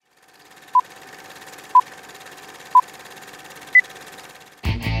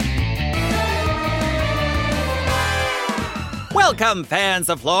Welcome, fans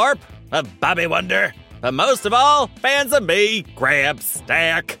of Florp, of Bobby Wonder, but most of all, fans of me,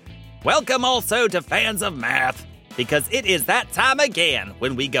 Grabstack. Welcome also to fans of math, because it is that time again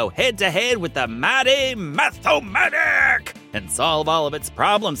when we go head-to-head with the mighty Math-O-Matic and solve all of its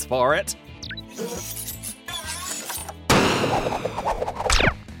problems for it.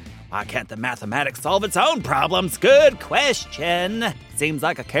 Why can't the mathematics solve its own problems? Good question. Seems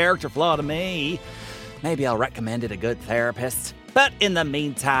like a character flaw to me. Maybe I'll recommend it a good therapist. But in the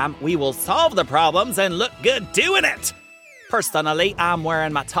meantime, we will solve the problems and look good doing it. Personally, I'm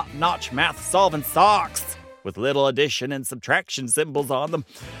wearing my top-notch math-solving socks with little addition and subtraction symbols on them.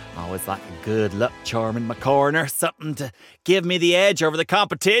 Always like a good luck charm in my corner, something to give me the edge over the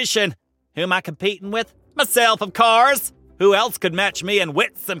competition. Who am I competing with? Myself, of course. Who else could match me in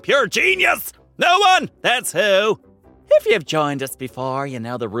wits and pure genius? No one! That's who. If you've joined us before, you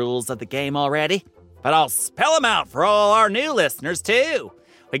know the rules of the game already. But I'll spell them out for all our new listeners, too.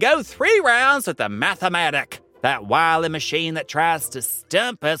 We go 3 rounds with the Math-O-Matic, that wily machine that tries to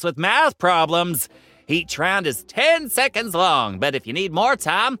stump us with math problems. Each round is 10 seconds long, but if you need more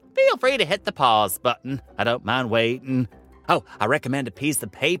time, feel free to hit the pause button. I don't mind waiting. Oh, I recommend a piece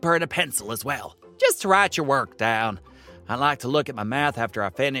of paper and a pencil as well, just to write your work down. I like to look at my math after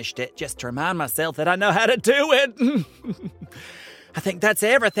I finished it, just to remind myself that I know how to do it. I think that's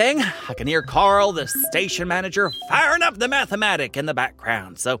everything. I can hear Carl, the station manager, firing up the Math-O-Matic in the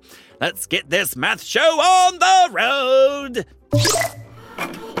background. So let's get this math show on the road.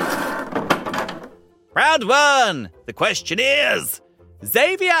 Round 1. The question is,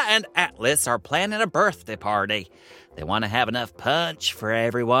 Xavier and Atlas are planning a birthday party. They want to have enough punch for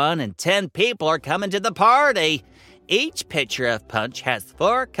everyone, and 10 people are coming to the party. Each pitcher of punch has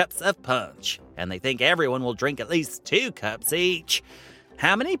 4 cups of punch, and they think everyone will drink at least 2 cups each.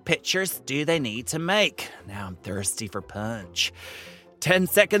 How many pitchers do they need to make? Now I'm thirsty for punch. 10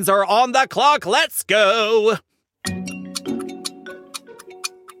 seconds are on the clock. Let's go. Hey,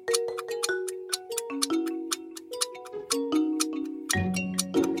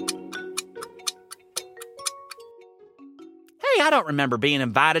 I don't remember being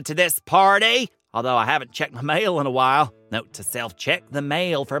invited to this party. Although I haven't checked my mail in a while. Note to self, check the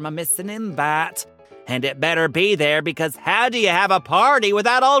mail for my missing invite. And it better be there, because how do you have a party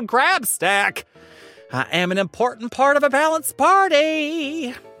without old Grabstack? I am an important part of a balanced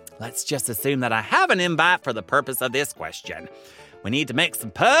party. Let's just assume that I have an invite for the purpose of this question. We need to make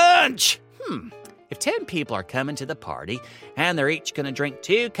some punch. If 10 people are coming to the party and they're each going to drink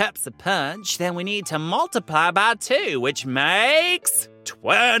 2 cups of punch, then we need to multiply by 2, which makes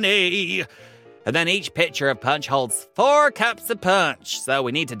 20. And then each pitcher of punch holds 4 cups of punch. So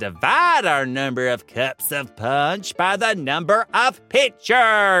we need to divide our number of cups of punch by the number of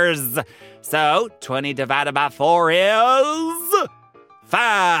pitchers. So 20 divided by 4 is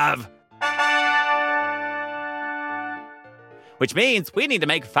 5. Which means we need to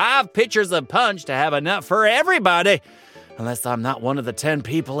make 5 pitchers of punch to have enough for everybody. Unless I'm not one of the 10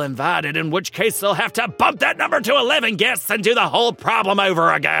 people invited, in which case they'll have to bump that number to 11 guests and do the whole problem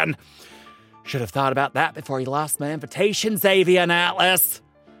over again. Should have thought about that before you lost my invitation, Xavier and Atlas.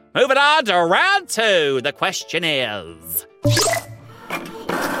 Moving on to round 2. The question is,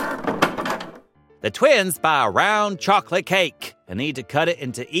 the twins buy a round chocolate cake and need to cut it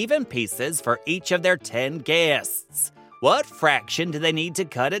into even pieces for each of their 10 guests. What fraction do they need to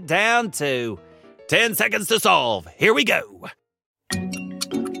cut it down to? 10 seconds to solve. Here we go.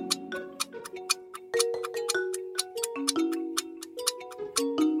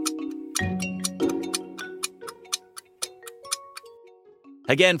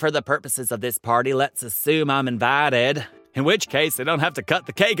 Again, for the purposes of this party, let's assume I'm invited. In which case, they don't have to cut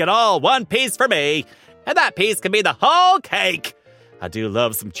the cake at all. 1 piece for me. And that piece can be the whole cake. I do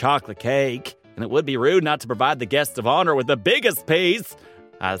love some chocolate cake. And it would be rude not to provide the guest of honor with the biggest piece.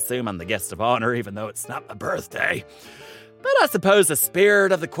 I assume I'm the guest of honor, even though it's not my birthday. But I suppose the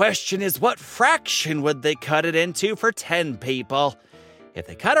spirit of the question is, what fraction would they cut it into for 10 people? If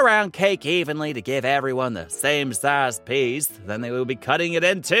they cut a round cake evenly to give everyone the same size piece, then they will be cutting it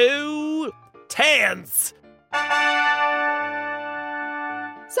into 10s.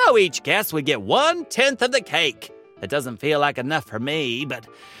 So each guest would get 1/10 of the cake. It doesn't feel like enough for me, but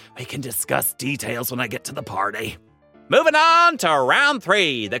we can discuss details when I get to the party. Moving on to round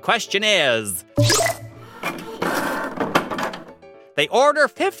 3. The question is, they order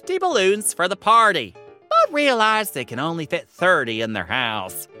 50 balloons for the party, but realize they can only fit 30 in their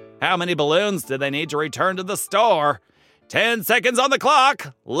house. How many balloons do they need to return to the store? 10 seconds on the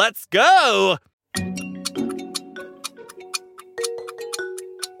clock. Let's go.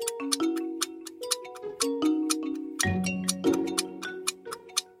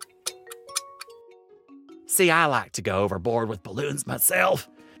 See, I like to go overboard with balloons myself.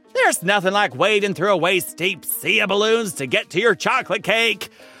 There's nothing like wading through a waist-deep sea of balloons to get to your chocolate cake.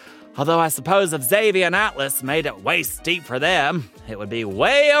 Although I suppose if Xavier and Atlas made it waist-deep for them, it would be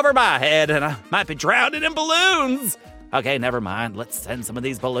way over my head and I might be drowning in balloons. Okay, never mind. Let's send some of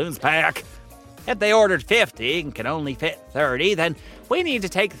these balloons back. If they ordered 50 and can only fit 30, then we need to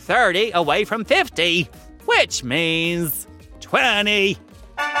take 30 away from 50, which means 20.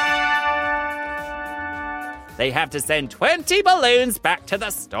 They have to send 20 balloons back to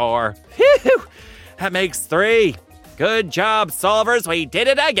the store. Phew! That makes 3. Good job, solvers. We did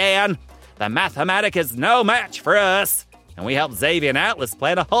it again. The mathematic is no match for us. And we helped Xavier and Atlas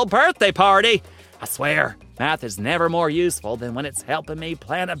plan a whole birthday party. I swear, math is never more useful than when it's helping me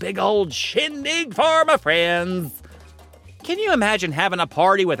plan a big old shindig for my friends. Can you imagine having a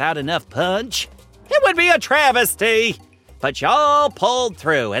party without enough punch? It would be a travesty. But y'all pulled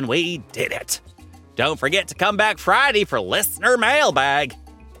through and we did it. Don't forget to come back Friday for Listener Mailbag.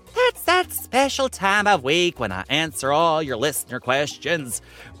 That's that special time of week when I answer all your listener questions.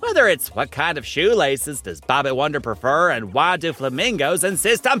 Whether it's what kind of shoelaces does Bobby Wonder prefer and why do flamingos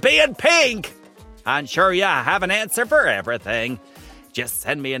insist on being pink? I'm sure you have an answer for everything. Just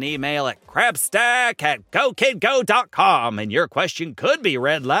send me an email at crabstack@gokidgo.com and your question could be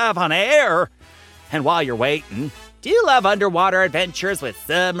read live on air. And while you're waiting, do you love underwater adventures with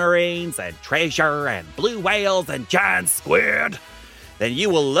submarines and treasure and blue whales and giant squid? Then you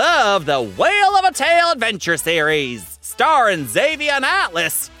will love the Whale of a Tale Adventure Series, starring Xavier and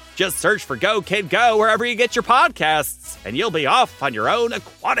Atlas. Just search for Go Kid Go wherever you get your podcasts, and you'll be off on your own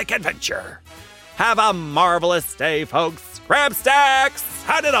aquatic adventure. Have a marvelous day, folks. Crabstack,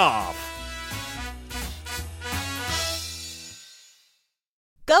 signing off.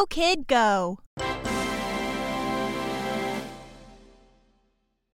 Go Kid Go.